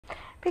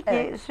Peki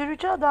Evet.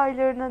 sürücü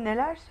adaylarına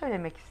neler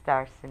söylemek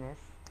istersiniz?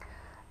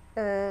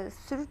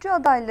 Sürücü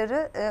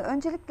adayları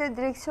öncelikle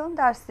direksiyon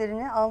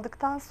derslerini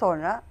aldıktan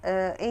sonra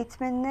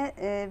eğitmenine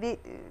bir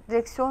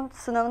direksiyon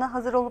sınavına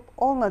hazır olup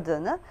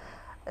olmadığını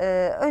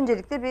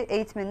öncelikle bir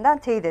eğitmeninden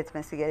teyit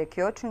etmesi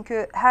gerekiyor.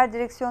 Çünkü her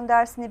direksiyon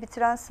dersini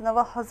bitiren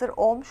sınava hazır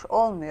olmuş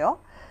olmuyor.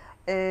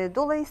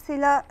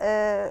 Dolayısıyla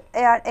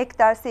eğer ek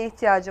derse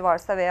ihtiyacı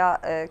varsa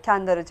veya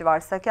kendi aracı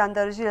varsa kendi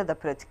aracıyla da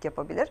pratik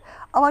yapabilir.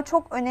 Ama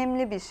çok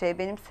önemli bir şey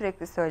benim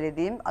sürekli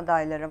söylediğim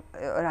adaylarım,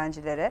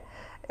 öğrencilere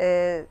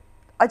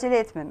acele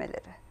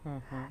etmemeleri. Hı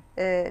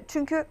hı.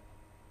 Çünkü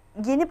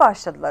yeni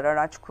başladılar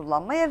araç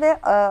kullanmaya ve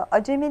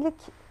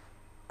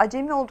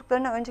acemi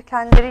olduklarına önce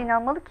kendileri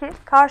inanmalı ki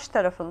karşı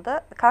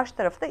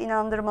tarafı da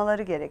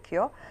inandırmaları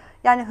gerekiyor.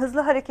 Yani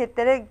hızlı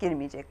hareketlere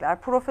girmeyecekler.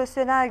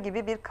 Profesyonel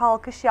gibi bir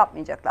kalkış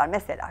yapmayacaklar.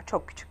 Mesela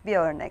çok küçük bir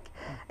örnek.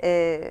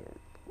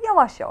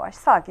 Yavaş yavaş,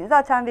 sakin.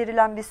 Zaten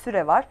verilen bir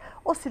süre var.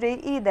 O süreyi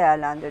iyi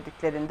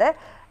değerlendirdiklerinde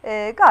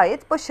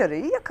gayet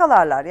başarıyı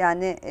yakalarlar.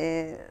 Yani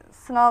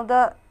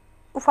sınavda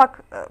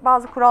ufak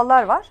bazı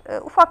kurallar var.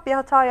 Ufak bir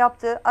hata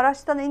yaptığı,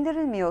 araçtan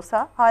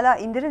indirilmiyorsa, hala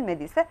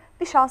indirilmediyse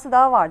bir şansı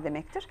daha var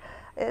demektir.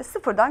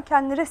 Sıfırdan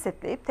kendini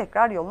resetleyip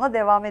tekrar yoluna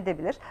devam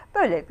edebilir.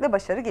 Böylelikle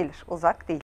başarı gelir, uzak değil.